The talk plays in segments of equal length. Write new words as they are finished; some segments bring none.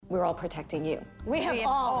we're all protecting you. We have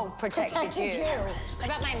all protected you.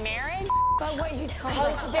 About my marriage? But what you told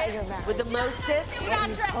us about your marriage. With the mostest? What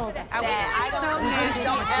you told us. Don't ever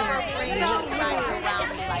bring anybody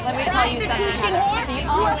around me like Let me that. tell you something. The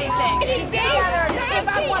only thing. If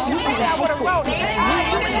I want to say I would have wrote it.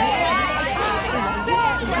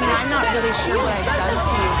 I'm not really sure what I've done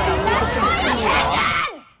to you, but I'll take it from you.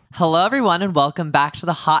 Hello, everyone, and welcome back to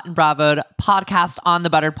the Hot and Bravoed podcast on the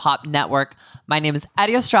Buttered Pop Network. My name is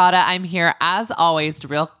Eddie Estrada. I'm here, as always,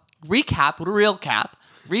 to recap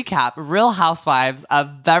Real Housewives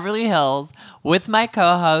of Beverly Hills with my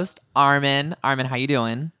co-host, Armin. Armin, how you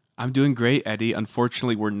doing? I'm doing great, Eddie.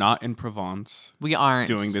 Unfortunately, we're not in Provence. We aren't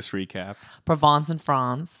doing this recap. Provence in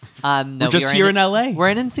France. No, we're just here in LA. We're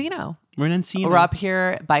in Encino. We're up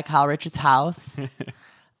here by Kyle Richards' house.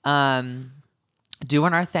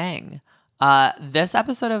 Doing our thing. This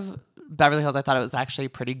episode of Beverly Hills, I thought it was actually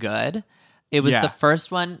pretty good. It was the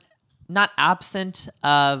first one, not absent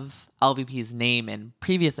of LVP's name in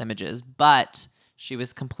previous images, but she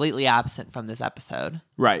was completely absent from this episode.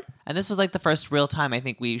 Right. And this was like the first real time I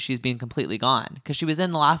think she's been completely gone, because she was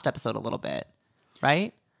in the last episode a little bit,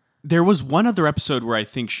 right? There was one other episode where I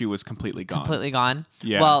think she was completely gone. Completely gone?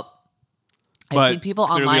 Yeah. Well, I've But seen people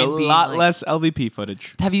clearly online being a lot like, less LVP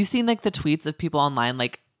footage. have you seen like the tweets of people online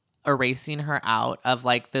like erasing her out of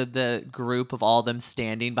like the group of all of them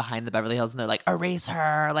standing behind the Beverly Hills, and they're like, erase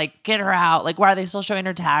her, like get her out, like why are they still showing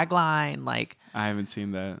her tagline? Like, I haven't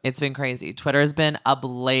seen that. it's been crazy. Twitter has been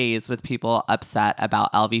ablaze with people upset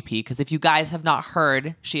about LVP, because if you guys have not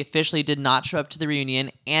heard, she officially did not show up to the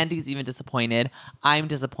reunion. Andy's even disappointed. I'm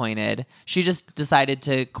disappointed. She just decided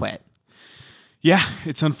to quit. Yeah,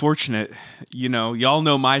 it's unfortunate. You know, y'all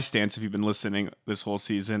know my stance if you've been listening this whole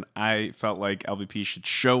season. I felt like LVP should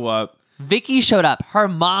show up. Vicky showed up. Her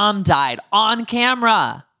mom died on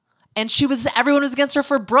camera. And everyone was against her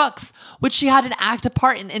for Brooks, which she had an active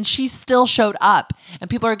part in, and she still showed up. And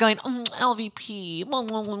people are going, LVP, blah,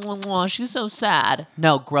 blah, blah, blah, blah. She's so sad.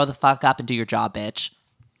 No, grow the fuck up and do your job, bitch.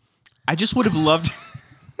 I just would have loved...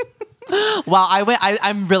 Well,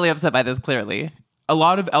 I'm really upset by this, clearly. A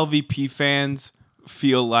lot of LVP fans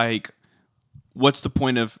feel like, what's the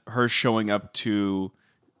point of her showing up to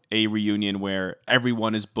a reunion where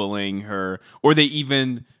everyone is bullying her? Or they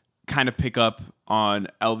even kind of pick up on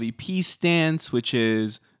LVP's stance, which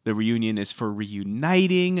is the reunion is for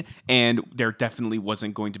reuniting, and there definitely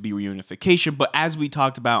wasn't going to be reunification. But as we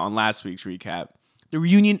talked about on last week's recap, the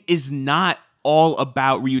reunion is not all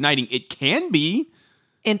about reuniting. It can be.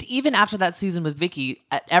 And even after that season with Vicky,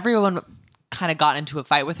 everyone kind of got into a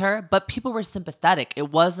fight with her, but people were sympathetic.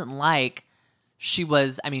 It wasn't like she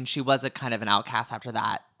was a kind of an outcast after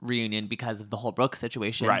that reunion because of the whole Brooke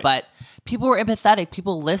situation, right. But people were empathetic.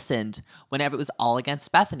 People listened whenever it was all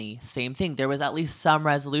against Bethany. Same thing. There was at least some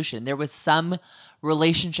resolution. There was some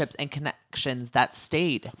relationships and connections that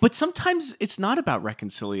stayed. But sometimes it's not about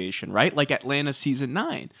reconciliation, right? Like Atlanta season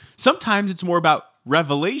 9. Sometimes it's more about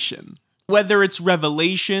revelation. Whether it's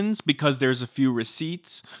revelations because there's a few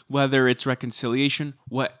receipts, whether it's reconciliation,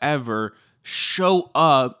 whatever, show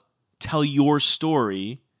up, tell your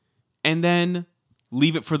story, and then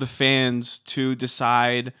leave it for the fans to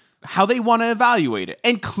decide how they want to evaluate it.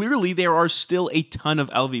 And clearly there are still a ton of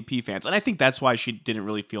LVP fans. And I think that's why she didn't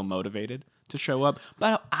really feel motivated to show up.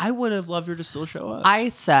 But I would have loved her to still show up. I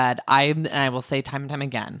said, and I will say time and time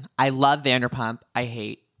again, I love Vanderpump. I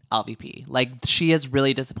hate LVP. Like, she has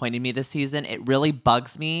really disappointed me this season. It really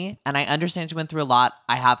bugs me. And I understand she went through a lot.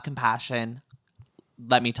 I have compassion.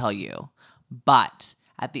 Let me tell you. But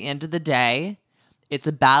at the end of the day, it's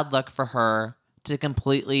a bad look for her to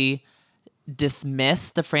completely dismiss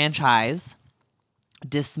the franchise,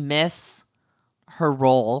 dismiss her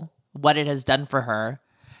role, what it has done for her.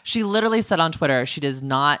 She literally said on Twitter, she does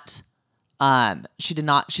not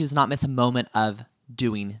miss a moment of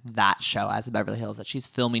doing that show as a Beverly Hills, that she's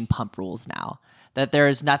filming Pump Rules now, that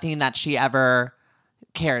there's nothing that she ever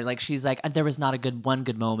cares. Like, she's like, there was not one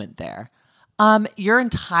good moment there. Your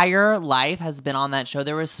entire life has been on that show.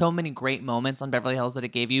 There were so many great moments on Beverly Hills that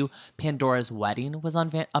it gave you. Pandora's wedding was on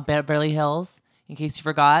Beverly Hills, in case you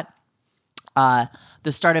forgot.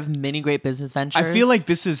 The start of many great business ventures. I feel like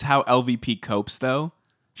this is how LVP copes, though.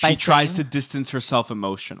 She tries to distance herself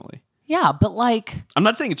emotionally. Yeah, but like... I'm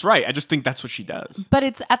not saying it's right. I just think that's what she does. But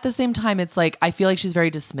it's at the same time, it's like, I feel like she's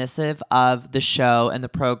very dismissive of the show and the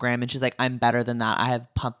program. And she's like, I'm better than that. I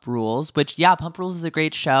have Pump Rules, which, yeah, Pump Rules is a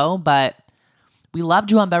great show, but we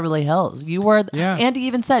loved you on Beverly Hills. You were... Yeah. Andy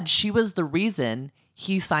even said she was the reason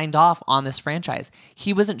he signed off on this franchise.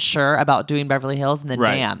 He wasn't sure about doing Beverly Hills, and then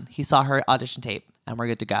Right. bam, he saw her audition tape, and we're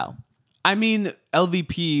good to go. I mean,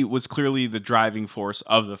 LVP was clearly the driving force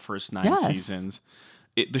of the first 9 Yes. seasons.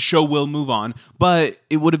 The show will move on, but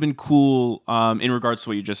it would have been cool, in regards to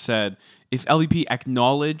what you just said, if LVP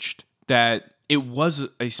acknowledged that it was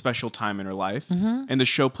a special time in her life, and the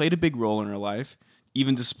show played a big role in her life,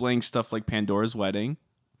 even displaying stuff like Pandora's wedding.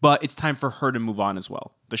 But it's time for her to move on as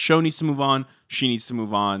well. The show needs to move on. She needs to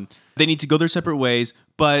move on. They need to go their separate ways.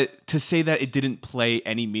 But to say that it didn't play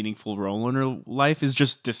any meaningful role in her life is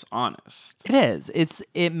just dishonest. It is.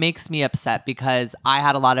 It makes me upset because I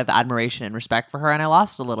had a lot of admiration and respect for her, and I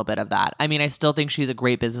lost a little bit of that. I mean, I still think she's a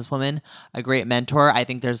great businesswoman, a great mentor. I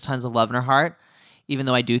think there's tons of love in her heart, even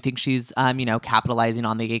though I do think she's, capitalizing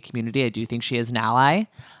on the gay community. I do think she is an ally.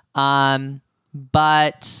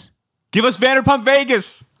 But Give us Vanderpump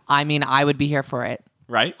Vegas, I mean, I would be here for it.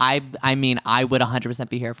 right? I mean, I would 100%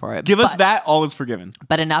 be here for it. Give us But- that. All is forgiven.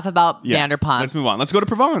 But enough about Yeah. Vanderpump. Let's move on. Let's go to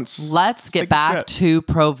Provence. Let's take get the back jet. to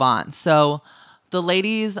Provence. So the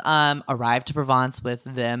ladies arrived to Provence with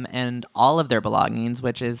them and all of their belongings,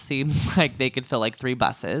 which seems like they could fill like 3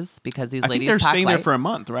 buses because these I think ladies they're pack staying there light. for a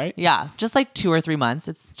month, right? Yeah, just like 2 or 3 months.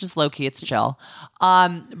 It's just low key. It's chill.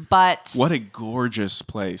 But What a gorgeous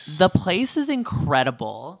place. the place is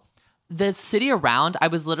incredible. The city around, I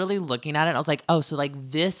was literally looking at it and I was like, oh, so like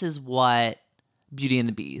this is what Beauty and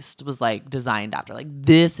the Beast was like designed after. Like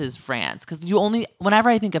this is France. Because whenever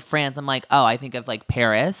I think of France, I'm like, oh, I think of like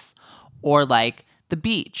Paris or like the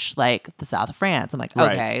beach, like the south of France. I'm like,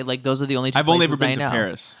 Right. okay, like those are the only 2 I've only places ever I been to know.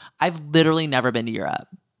 Paris. I've literally never been to Europe.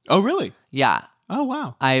 Oh, really? Yeah. Oh,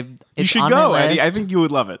 wow. You You should go, Eddie. I think you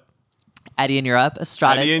would love it. Eddie in Europe.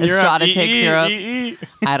 Estrada Eddie in Europe. takes Europe. E.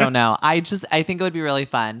 I don't know. I think it would be really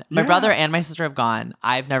fun. My Yeah. brother and my sister have gone.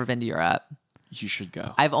 I've never been to Europe. You should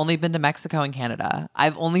go. I've only been to Mexico and Canada.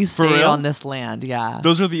 I've only For stayed real? on this land. Yeah.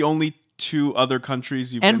 Those are the only 2 other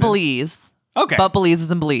countries you've And been in? Belize. Okay. But Belize is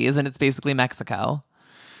in Belize and it's basically Mexico.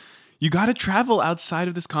 You got to travel outside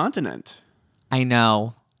of this continent. I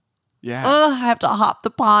know. Yeah. Ugh, I have to hop the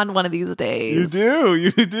pond one of these days. You do.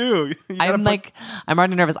 You do. You gotta I'm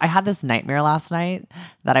already nervous. I had this nightmare last night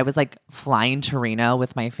that I was like flying to Reno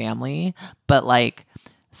with my family, but like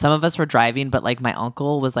some of us were driving, but like my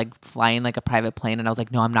uncle was like flying like a private plane and I was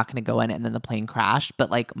like, no, I'm not going to go in it. And then the plane crashed. But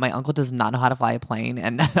like my uncle does not know how to fly a plane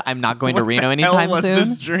and I'm not going to Reno What the anytime hell was soon.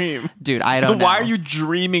 this dream? Dude, I don't know. Why are you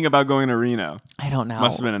dreaming about going to Reno? I don't know.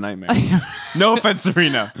 Must have been a nightmare. No offense to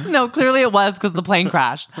Reno. No, clearly it was because the plane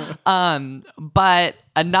crashed. But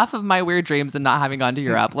enough of my weird dreams and not having gone to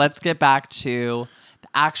Europe. Let's get back to the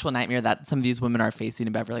actual nightmare that some of these women are facing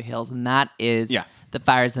in Beverly Hills, and that is the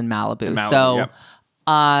fires in Malibu. Malibu,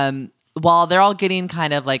 yep. While they're all getting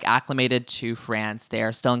kind of like acclimated to France, they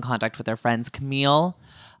are still in contact with their friends. Camille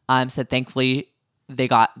said thankfully they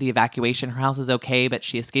got the evacuation. Her house is okay, but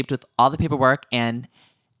she escaped with all the paperwork and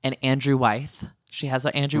Andrew Wythe. She has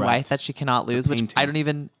an Andrew Wythe that she cannot lose, which painting. I don't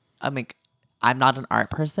even, I'm not an art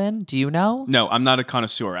person. Do you know? No, I'm not a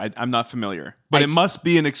connoisseur. I'm not familiar. But it must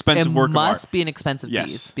be an expensive work of art. It must be an expensive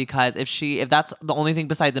piece because if that's the only thing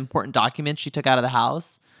besides important documents she took out of the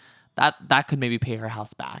house, that could maybe pay her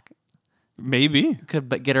house back. Maybe.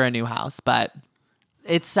 Could get her a new house, but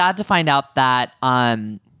it's sad to find out that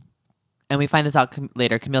and we find this out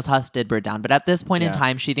later, Camille's house did burn down, but at this point in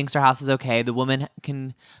time she thinks her house is okay. The woman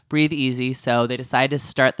can breathe easy, so they decide to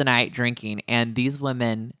start the night drinking, and these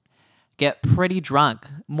women get pretty drunk,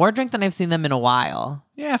 more drunk than I've seen them in a while.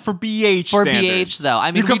 Yeah, for BH For standards. BH though,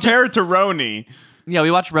 I mean, you compare it to Roni. Yeah,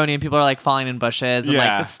 we watch Roni and people are like falling in bushes and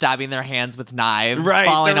Yeah. like stabbing their hands with knives, Right,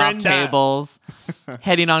 falling off Dorinda. tables,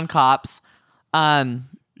 hitting on cops,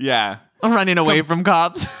 Yeah. running away from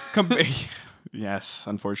cops. Yes,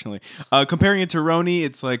 unfortunately. Comparing it to Roni,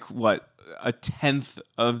 it's like, what, a tenth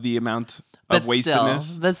of the amount of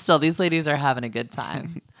wastedness? But still, these ladies are having a good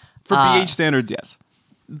time. For BH standards, yes.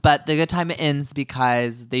 But the good time ends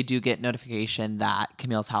because they do get notification that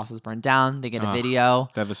Camille's house is burned down. They get a video.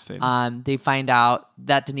 Devastating. They find out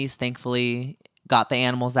that Denise thankfully got the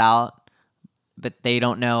animals out, but they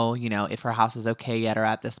don't know, if her house is okay yet or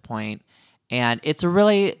at this point. And it's a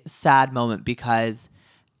really sad moment because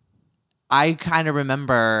I kind of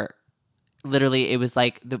remember literally it was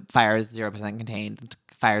like the fire is 0% contained.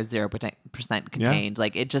 Fire is 0% contained.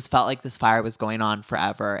 Like it just felt like this fire was going on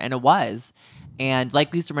forever. And it was. And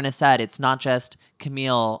like Lisa Rinna said, it's not just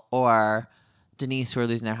Camille or Denise who are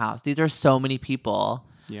losing their house. These are so many people,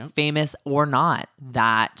 famous or not,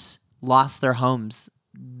 that lost their homes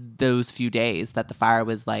those few days that the fire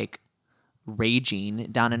was like raging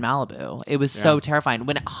down in Malibu. It was so terrifying.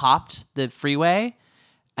 When it hopped the freeway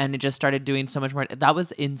and it just started doing so much more, that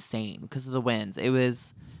was insane because of the winds. It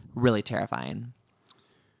was really terrifying.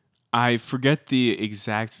 I forget the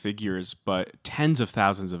exact figures, but tens of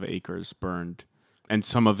thousands of acres burned, and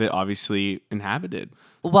some of it obviously inhabited.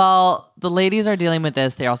 Well, the ladies are dealing with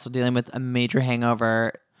this. They're also dealing with a major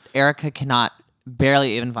hangover. Erica cannot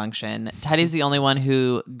barely even function. Teddy's the only one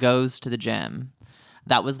who goes to the gym.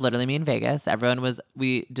 That was literally me in Vegas.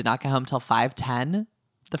 We did not get home till 5:10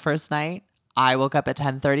 the first night. I woke up at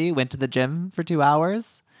 10:30, went to the gym for 2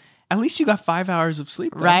 hours. At least you got 5 hours of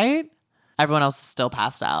sleep, though. Right? Everyone else was still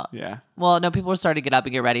passed out. Yeah. Well, no, people were starting to get up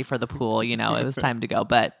and get ready for the pool. You know, it was time to go.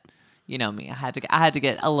 But you know me, I had to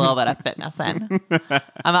get a little bit of fitness in.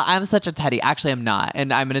 I'm such a Teddy. Actually, I'm not,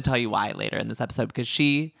 and I'm going to tell you why later in this episode because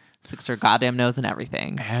she sticks her goddamn nose in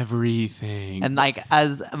everything. Everything. And like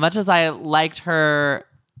as much as I liked her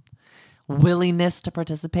willingness to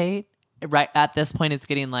participate, right at this point it's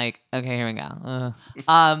getting like, okay, here we go.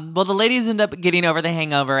 Well, the ladies end up getting over the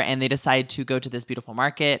hangover and they decide to go to this beautiful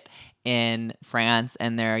market in France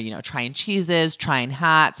and they're, you know, trying cheeses, trying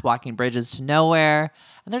hats, walking bridges to nowhere.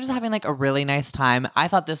 And they're just having like a really nice time. I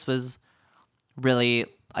thought this was really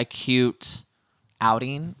a cute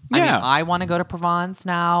outing. I mean, Yeah. I want to go to Provence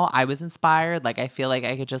now. I was inspired. Like, I feel like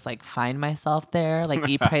I could just like find myself there. Like,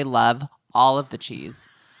 eat, pray, love, all of the cheese.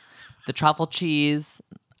 The truffle cheese.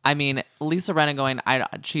 I mean, Lisa Rinna going, I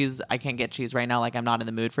can't get cheese right now. Like, I'm not in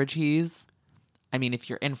the mood for cheese. I mean, if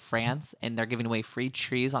you're in France and they're giving away free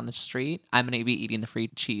cheese on the street, I'm going to be eating the free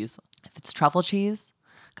cheese. If it's truffle cheese,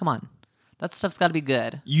 come on. That stuff's got to be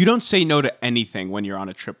good. You don't say no to anything when you're on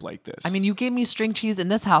a trip like this. I mean, you gave me string cheese in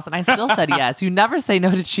this house and I still said yes. You never say no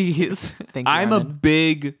to cheese. Thank you, I'm a Armin.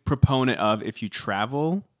 big proponent of if you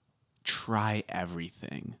travel, try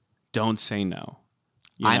everything. Don't say no.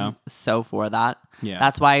 You I'm know? so for that. Yeah.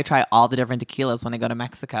 That's why I try all the different tequilas when I go to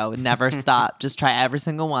Mexico. Never stop. Just try every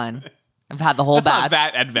single one. I've had the whole That's batch. not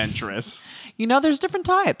that adventurous. You know, there's different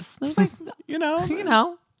types. There's like, You know? you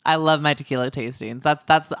know, I love my tequila tastings.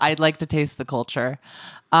 That's I'd like to taste the culture.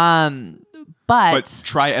 But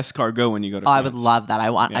try escargot when you go to oh, France. I would love that. I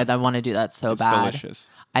want Yeah. to do that so It's bad. delicious.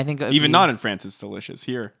 I think it would Even be- not in France, it's delicious.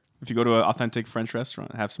 Here, if you go to an authentic French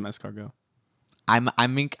restaurant, have some escargot. I'm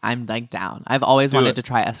like down. I've always wanted it. to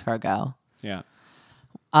try escargot. Yeah.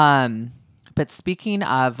 But speaking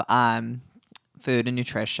of food and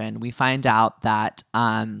nutrition, we find out that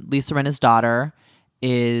Lisa Rinna's daughter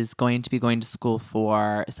is going to be going to school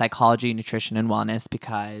for psychology, nutrition, and wellness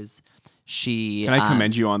because she. Can I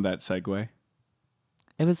commend you on that segue?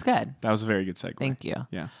 It was good. That was a very good segue. Thank you.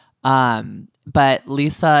 Yeah. But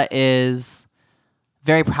Lisa is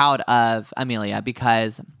very proud of Amelia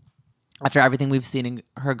because after everything we've seen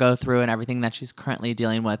her go through and everything that she's currently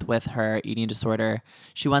dealing with her eating disorder,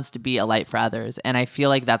 she wants to be a light for others. And I feel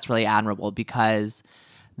like that's really admirable because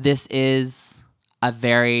this is a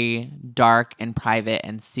very dark and private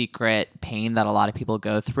and secret pain that a lot of people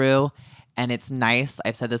go through. And it's nice,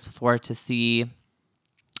 I've said this before, to see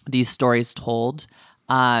these stories told.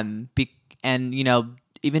 And, you know,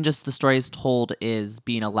 even just the stories told is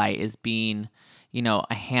being a light, is being, you know,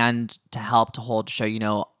 a hand to help, to hold, to show, you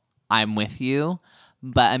know, I'm with you.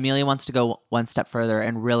 But Amelia wants to go one step further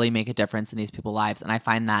and really make a difference in these people's lives. And I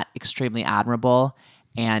find that extremely admirable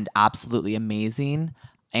and absolutely amazing.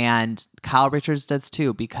 And Kyle Richards does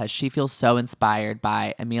too, because she feels so inspired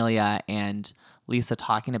by Amelia and Lisa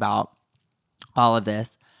talking about all of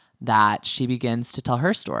this that she begins to tell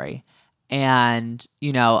her story. And,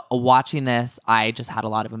 you know, watching this, I just had a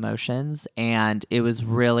lot of emotions and it was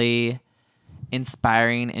really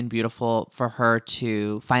inspiring and beautiful for her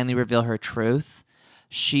to finally reveal her truth.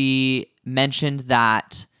 She mentioned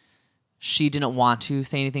that she didn't want to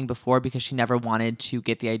say anything before because she never wanted to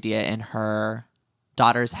get the idea in her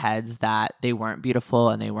daughters' heads that they weren't beautiful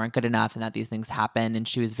and they weren't good enough and that these things happen. And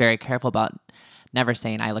she was very careful about never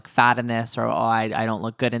saying, I look fat in this, or, oh, I don't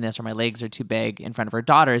look good in this, or my legs are too big in front of her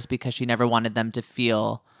daughters, because she never wanted them to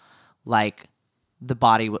feel like their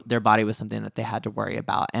body was something that they had to worry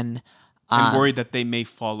about. And worried that they may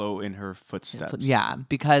follow in her footsteps. Yeah,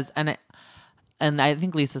 because, and I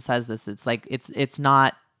think Lisa says this, it's like, it's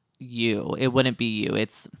not you. It wouldn't be you.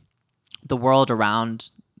 It's the world around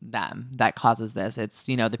them that causes this. It's,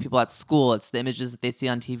 you know, the people at school, it's the images that they see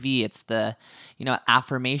on TV, it's the, you know,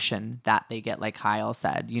 affirmation that they get, like Kyle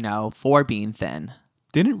said, you know, for being thin.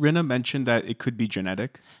 Didn't Rinna mention that it could be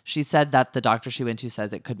genetic? She said that the doctor she went to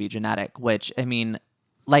says it could be genetic, which, I mean,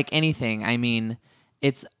 like anything, I mean,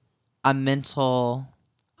 it's a mental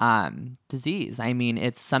disease. I mean,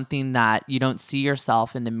 it's something that you don't see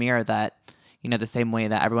yourself in the mirror that, you know, the same way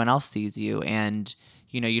that everyone else sees you. And,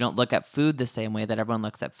 you know, you don't look at food the same way that everyone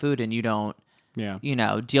looks at food, and you don't, you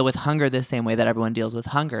know, deal with hunger the same way that everyone deals with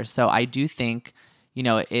hunger. So I do think,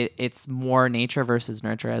 it's more nature versus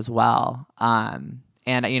nurture as well. And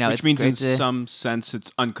Which it's means great in to, some sense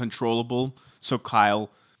it's uncontrollable. So Kyle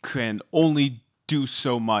can only do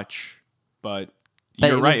so much. But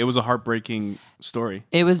you're right. It was a heartbreaking story.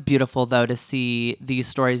 It was beautiful, though, to see these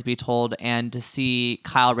stories be told and to see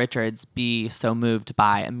Kyle Richards be so moved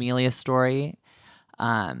by Amelia's story,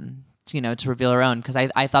 to reveal her own. Because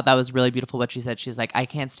I thought that was really beautiful what she said. She's like, I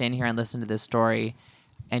can't stand here and listen to this story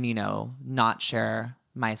and, not share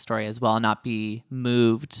my story as well, not be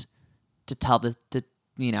moved to tell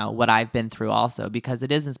what I've been through also, because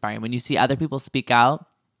it is inspiring. When you see other people speak out,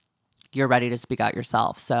 you're ready to speak out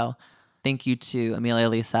yourself. So thank you to Amelia,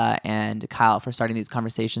 Lisa, and Kyle for starting these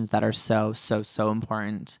conversations that are so, so, so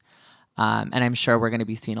important. And I'm sure we're going to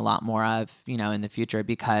be seeing a lot more of, in the future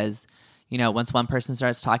because, once one person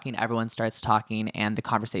starts talking, everyone starts talking and the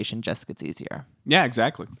conversation just gets easier. Yeah,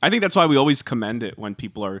 exactly. I think that's why we always commend it when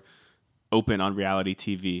people are open on reality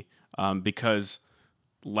TV because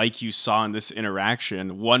like you saw in this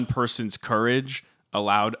interaction, one person's courage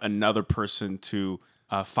allowed another person to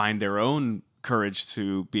find their own courage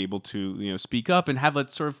to be able to speak up and have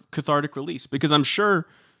that sort of cathartic release, because I'm sure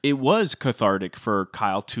it was cathartic for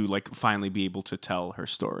Kyle to finally be able to tell her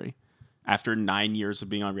story after 9 years of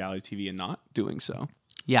being on reality TV and not doing so.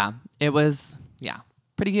 Yeah, it was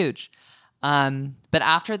pretty huge. But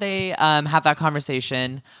after they have that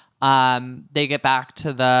conversation, they get back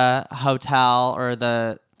to the hotel or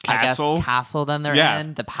the castle. Castle then they're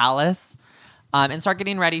in the palace, and start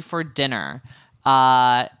getting ready for dinner.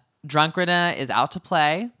 Drunk Rina is out to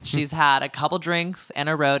play. She's had a couple drinks and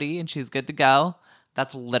a roadie, and she's good to go.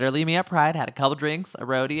 That's literally me at Pride. Had a couple drinks, a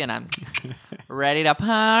roadie, and I'm ready to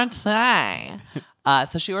party.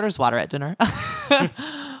 So she orders water at dinner.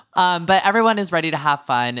 But everyone is ready to have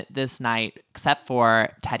fun this night, except for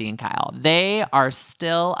Teddy and Kyle. They are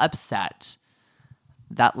still upset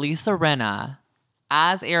that Lisa Rinna,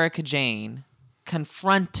 as Erica Jane,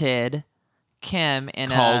 confronted Kim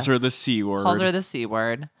in calls her the C word. Calls her the C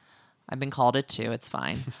word. I've been called it too. It's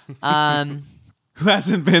fine. Who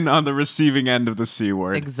hasn't been on the receiving end of the C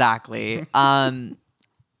word? Exactly.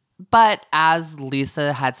 But as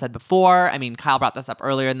Lisa had said before, Kyle brought this up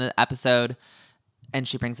earlier in the episode, and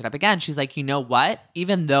she brings it up again. She's like, you know what?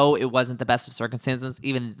 Even though it wasn't the best of circumstances,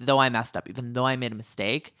 even though I messed up, even though I made a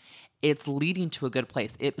mistake, it's leading to a good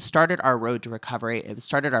place. It started our road to recovery. It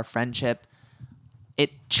started our friendship.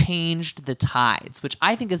 It changed the tides, which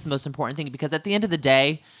I think is the most important thing, because at the end of the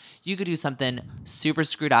day, you could do something super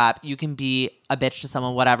screwed up. You can be a bitch to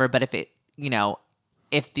someone, whatever. But if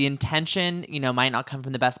if the intention, might not come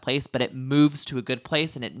from the best place, but it moves to a good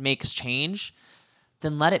place and it makes change,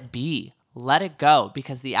 then let it be. Let it go,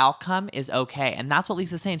 because the outcome is okay. And that's what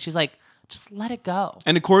Lisa's saying. She's like, just let it go.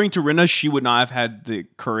 And according to Rinna, she would not have had the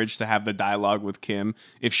courage to have the dialogue with Kim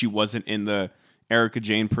if she wasn't in the Erica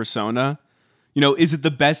Jane persona. Is it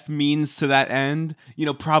the best means to that end?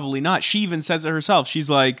 Probably not. She even says it herself. She's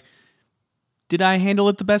like, did I handle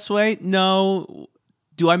it the best way? No.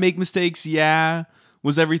 Do I make mistakes? Yeah.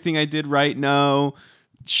 Was everything I did right? No.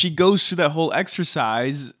 She goes through that whole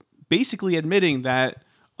exercise basically admitting that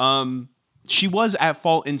she was at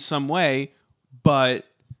fault in some way, but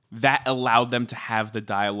that allowed them to have the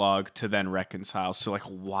dialogue to then reconcile. So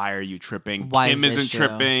why are you tripping? Kim isn't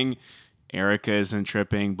tripping. Erica isn't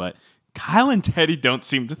tripping, but Kyle and Teddy don't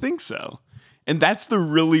seem to think so. And that's the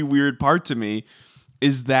really weird part to me,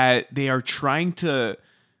 is that they are trying to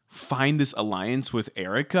find this alliance with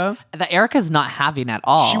Erica. That Erica's not having at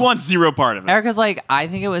all. She wants zero part of it. Erica's like, I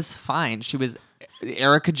think it was fine. She was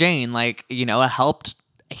Erica Jane, it helped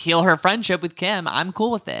heal her friendship with Kim. I'm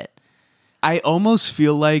cool with it. I almost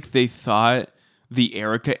feel like they thought the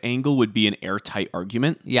Erica angle would be an airtight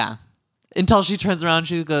argument. Yeah. Until she turns around,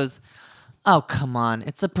 she goes, oh, come on.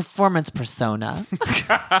 It's a performance persona.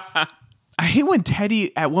 I hate when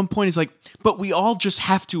Teddy at one point is like, but we all just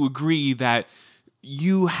have to agree that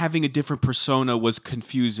you having a different persona was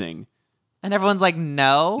confusing. And everyone's like,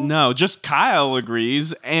 no. No, just Kyle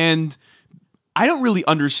agrees. And I don't really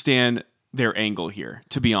understand their angle here,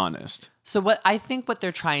 to be honest. So what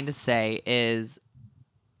they're trying to say is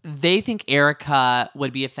they think Erica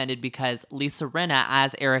would be offended because Lisa Rinna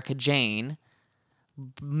as Erica Jane,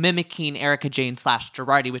 mimicking Erica Jane /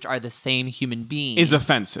 Girardi, which are the same human being, is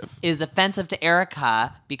offensive to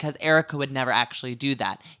Erica, because Erica would never actually do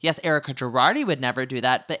that. Yes, Erica Girardi would never do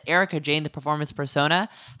that, but Erica Jane, the performance persona,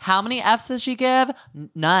 how many Fs does she give?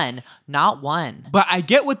 None. Not one. But I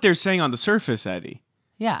get what they're saying on the surface, Eddie.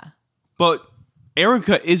 Yeah. But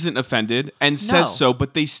Erica isn't offended and says so,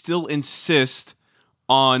 but they still insist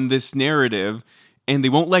on this narrative. and they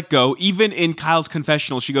won't let go. Even in Kyle's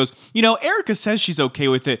confessional, she goes, Erica says she's okay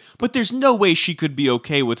with it, but there's no way she could be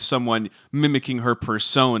okay with someone mimicking her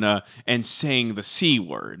persona and saying the C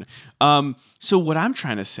word. So what I'm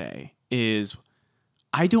trying to say is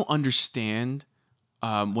I don't understand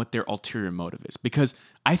what their ulterior motive is, because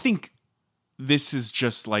I think this is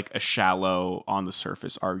just like a shallow, on the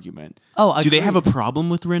surface argument. Oh, do they have a agreed.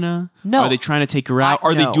 problem with Rinna? No. Are they trying to take her out?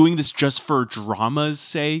 Are they no. doing this just for drama's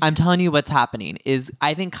sake? I'm telling you what's happening is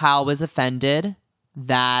I think Kyle was offended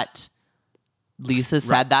that Lisa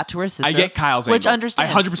said that to her sister. I get Kyle's angle. Which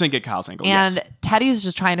understands. I 100% get Kyle's angle. And yes. Teddy's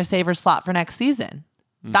just trying to save her slot for next season.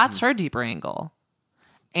 That's her deeper angle.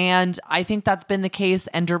 And I think that's been the case.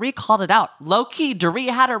 And Dorit called it out. Low key, Dorit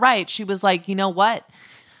had it right. She was like, you know what?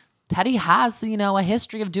 Teddy has, a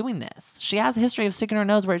history of doing this. She has a history of sticking her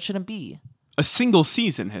nose where it shouldn't be. A single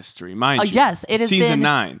season history, mind you. Yes, it has Season been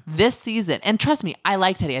 9. this season. And trust me, I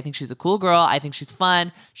like Teddy. I think she's a cool girl. I think she's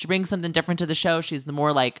fun. She brings something different to the show. She's the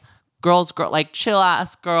more like girl, like chill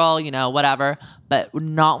ass girl, whatever. But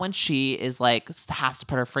not when she is like, has to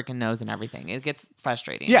put her freaking nose in everything. It gets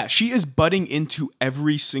frustrating. Yeah, she is butting into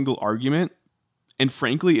every single argument. And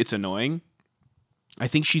frankly, it's annoying. I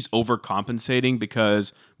think she's overcompensating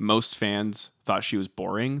because most fans thought she was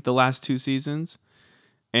boring the last 2 seasons.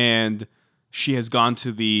 And she has gone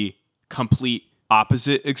to the complete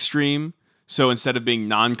opposite extreme. So instead of being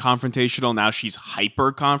non-confrontational, now she's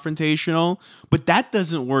hyper-confrontational. But that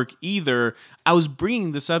doesn't work either. I was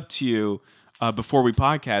bringing this up to you before we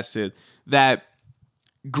podcasted, that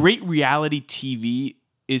great reality TV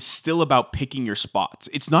is still about picking your spots.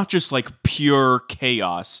 It's not just like pure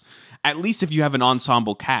chaos. At least if you have an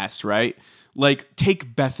ensemble cast, right? Like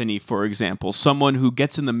take Bethany, for example, someone who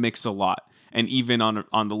gets in the mix a lot. And even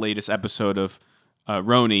on the latest episode of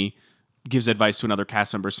Roni, gives advice to another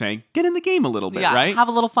cast member saying, get in the game a little bit, right? Have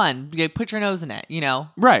a little fun. Put your nose in it,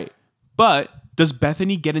 Right. But does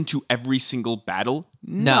Bethany get into every single battle?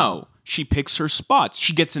 No. She picks her spots.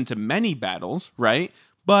 She gets into many battles, right?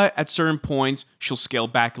 But at certain points, she'll scale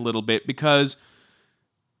back a little bit because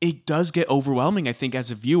it does get overwhelming, I think,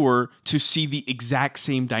 as a viewer to see the exact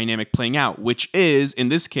same dynamic playing out, which is, in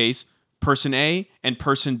this case, person A and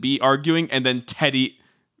person B arguing and then Teddy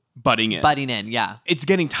butting in. Yeah. It's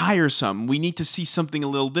getting tiresome. We need to see something a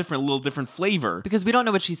little different flavor. Because we don't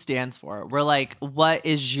know what she stands for. We're like, what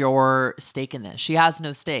is your stake in this? She has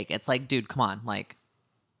no stake. It's like, dude, come on. Like,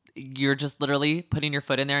 you're just literally putting your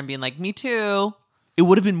foot in there and being like, me too. It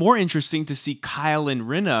would have been more interesting to see Kyle and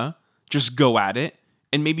Rinna just go at it,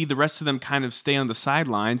 and maybe the rest of them kind of stay on the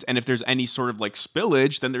sidelines. And if there's any sort of like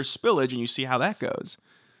spillage, then there's spillage, and you see how that goes.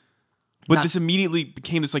 But this immediately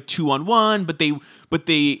became this like 2-on-1, but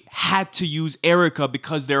they had to use Erica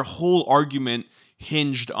because their whole argument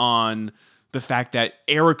hinged on the fact that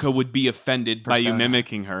Erica would be offended by you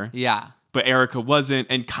mimicking her. Yeah. But Erica wasn't,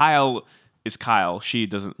 and Kyle is Kyle. She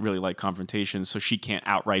doesn't really like confrontation, so she can't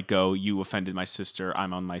outright go, you offended my sister,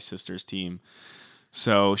 I'm on my sister's team.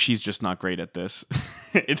 So she's just not great at this.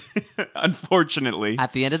 Unfortunately.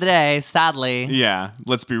 At the end of the day, sadly. Yeah,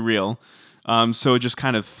 let's be real. So it just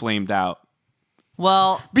kind of flamed out.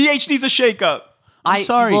 Well, BH needs a shakeup. I'm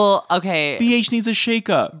sorry. Well, okay. BH needs a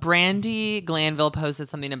shakeup. Brandy Glanville posted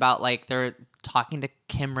something about like they're talking to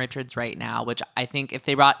Kim Richards right now, which I think if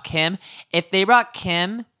they brought Kim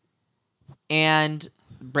and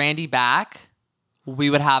Brandy back, we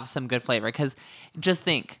would have some good flavor. Because just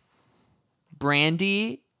think,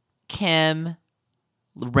 Brandy, Kim,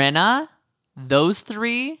 Rinna, those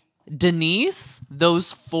 3, Denise,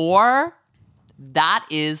 those 4, that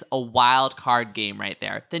is a wild card game right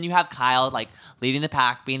there. Then you have Kyle like leading the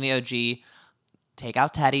pack, being the OG. Take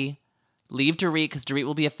out Teddy. Leave Dorit because Dorit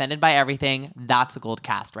will be offended by everything. That's a gold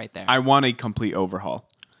cast right there. I want a complete overhaul.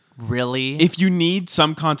 Really? If you need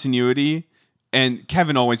some continuity, and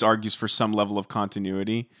Kevin always argues for some level of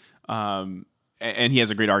continuity, and he has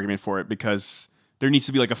a great argument for it because there needs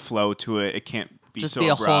to be like a flow to it. It can't be just so be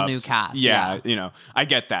a abrupt. whole new cast. Yeah, I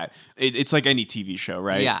get that. It's like any TV show,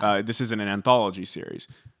 right? Yeah. This isn't an anthology series.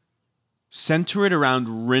 Center it around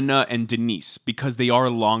Rinna and Denise because they are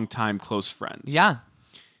longtime close friends. Yeah.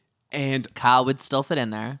 And Kyle would still fit in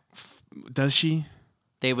there. does she?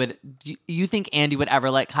 They would. You think Andy would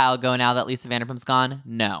ever let Kyle go now that Lisa Vanderpump's gone?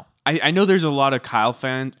 No. I know there's a lot of Kyle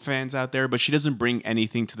fans out there, but she doesn't bring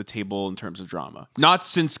anything to the table in terms of drama. Not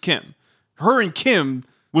since Kim. Her and Kim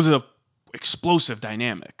was a explosive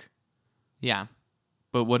dynamic. Yeah.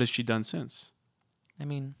 But what has she done since? I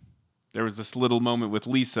mean, There was this little moment with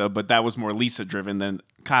Lisa, but that was more Lisa driven than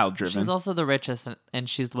Kyle driven. she's also the richest, and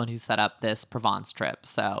she's the one who set up this Provence trip.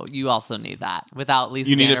 So you also need that. Without Lisa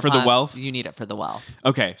You need it for the Vanderpump, wealth? You need it for the wealth.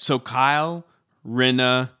 Okay, so Kyle,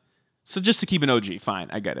 Rinna. So just to keep an OG, fine,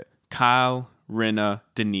 I get it. Kyle, Rinna,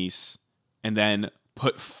 Denise, and then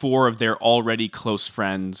put 4 of their already close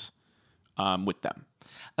friends with them.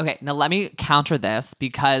 Okay, now let me counter this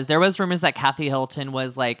because there was rumors that Kathy Hilton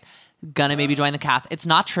was like gonna maybe join the cast. It's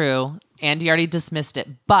not true. Andy already dismissed it.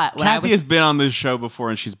 But when Kathy has been on this show before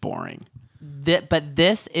and she's boring. But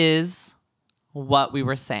this is what we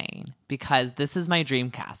were saying because this is my dream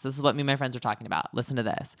cast. This is what me and my friends were talking about. Listen to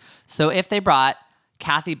this. So if they brought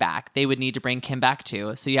Kathy back, they would need to bring Kim back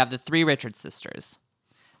too. So you have the 3 Richards sisters.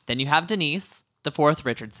 Then you have Denise, the 4th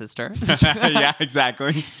Richards sister. Yeah,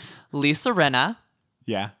 exactly. Lisa Rinna.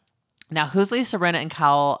 Yeah. Now, who's Lisa Rinna and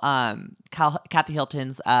Kathy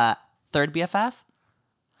Hilton's 3rd BFF?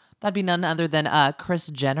 That'd be none other than Kris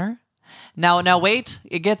Jenner. Now wait,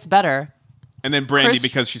 it gets better. And then Brandy Kris-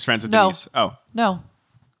 because she's friends with No. Denise. Oh. No,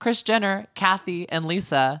 Kris Jenner, Kathy, and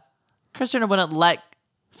Lisa. Kris Jenner wouldn't let.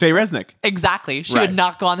 Faye Resnick. Exactly. She Right. would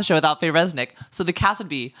not go on the show without Faye Resnick. So the cast would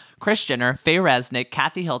be Kris Jenner, Faye Resnick,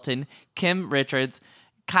 Kathy Hilton, Kim Richards,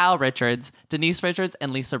 Kyle Richards, Denise Richards,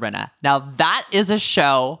 and Lisa Rinna. Now that is a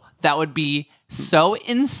show that would be so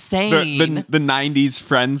insane. The 90s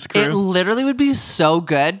Friends crew. It literally would be so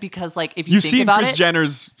good because, like, if you You've think seen about Kris it,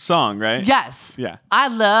 Jenner's song, right? yes, Yeah. I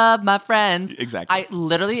love my friends. Exactly. I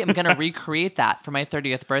literally am gonna recreate that for my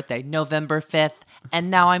 30th birthday, November 5th, and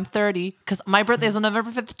now I'm 30 because my birthday is on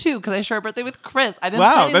November 5th too because I share a birthday with Chris. I've been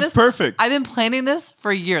Wow, planning that's this- perfect. I've been planning this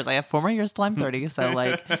for years. I have 4 more years till I'm 30, so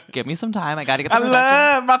like, give me some time. I got to get. The I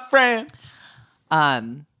love my friends.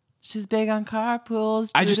 She's big on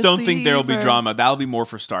carpools. I just Judith don't think there'll be Lever. drama. That'll be more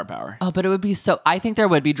for star power. Oh, but it would be so. I think there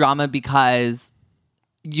would be drama because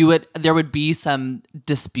there would be some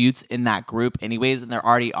disputes in that group, anyways, and there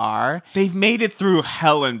already are. They've made it through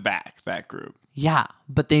hell and back, that group. Yeah,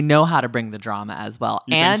 but they know how to bring the drama as well.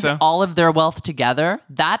 You think And so? all of their wealth together,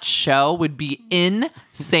 that show would be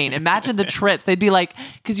insane. Imagine the trips. They'd be like,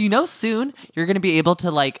 because soon you're going to be able to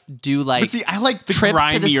like do like But see, I like the trips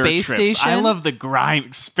grimier to the space trips. station. I love the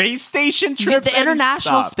grime space station trips. the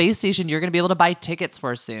International Stop. Space Station, you're going to be able to buy tickets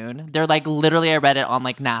for soon. They're like literally, I read it on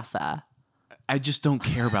like NASA. I just don't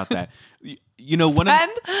care about that.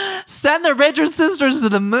 Send the Richards sisters to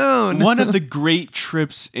the moon. One of the great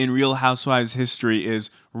trips in Real Housewives history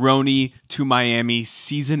is Roni to Miami,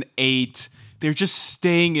 season 8. They're just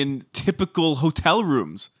staying in typical hotel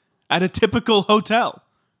rooms at a typical hotel.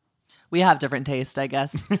 We have different taste, I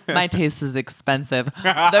guess. My taste is expensive.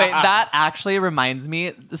 That actually reminds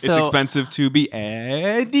me. So It's expensive to be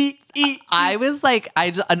Eddie. I was like,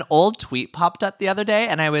 an old tweet popped up the other day,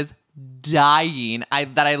 and I was dying. I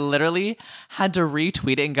literally had to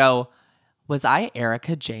retweet it and go, was I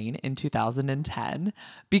Erica Jane in 2010?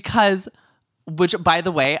 Because, which by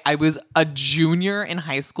the way, I was a junior in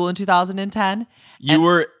high school in 2010. You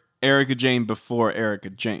were Erica Jane before Erica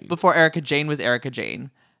Jane. Before Erica Jane was Erica Jane.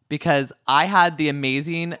 Because I had the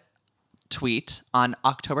amazing tweet on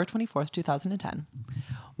October 24th, 2010.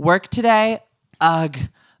 Work today? Ugh.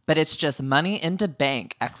 But it's just money into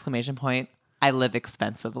bank! ! I live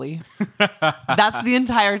expensively. That's the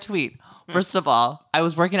entire tweet. First of all, I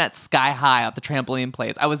was working at Sky High at the trampoline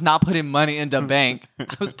place. I was not putting money into bank. I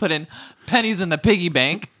was putting pennies in the piggy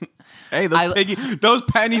bank. Hey, those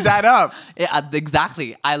pennies add up. Yeah,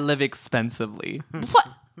 exactly. I live expensively. What?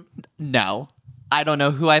 No. I don't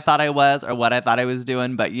know who I thought I was or what I thought I was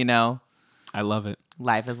doing, but I love it.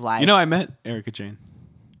 life is life. I met Erica Jane.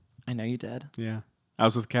 I know you did. Yeah. I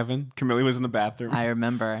was with Kevin. Camille was in the bathroom. I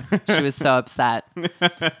remember. She was so upset.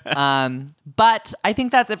 But I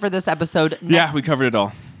think that's it for this episode. Yeah, we covered it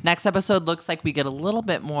all. Next episode looks like we get a little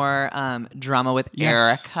bit more drama with Yes.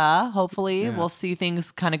 Erica, hopefully. Yeah. We'll see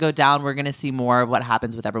things kind of go down. We're going to see more of what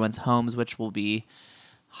happens with everyone's homes, which will be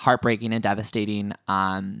heartbreaking and devastating.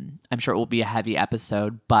 I'm sure it will be a heavy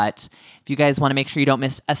episode. But if you guys want to make sure you don't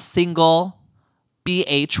miss a single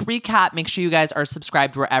BH recap, make sure you guys are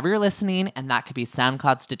subscribed wherever you're listening, and that could be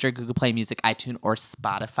SoundCloud, Stitcher, Google Play Music, iTunes, or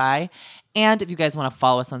Spotify. And if you guys want to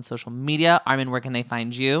follow us on social media, Armin, where can they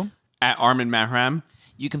find you? At Armin Mahram.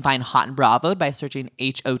 You can find Hot and Bravoed by searching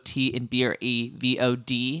HOT and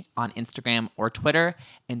BREVOD on Instagram or Twitter.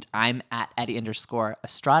 And I'm at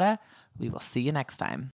Eddie_Estrada. We will see you next time.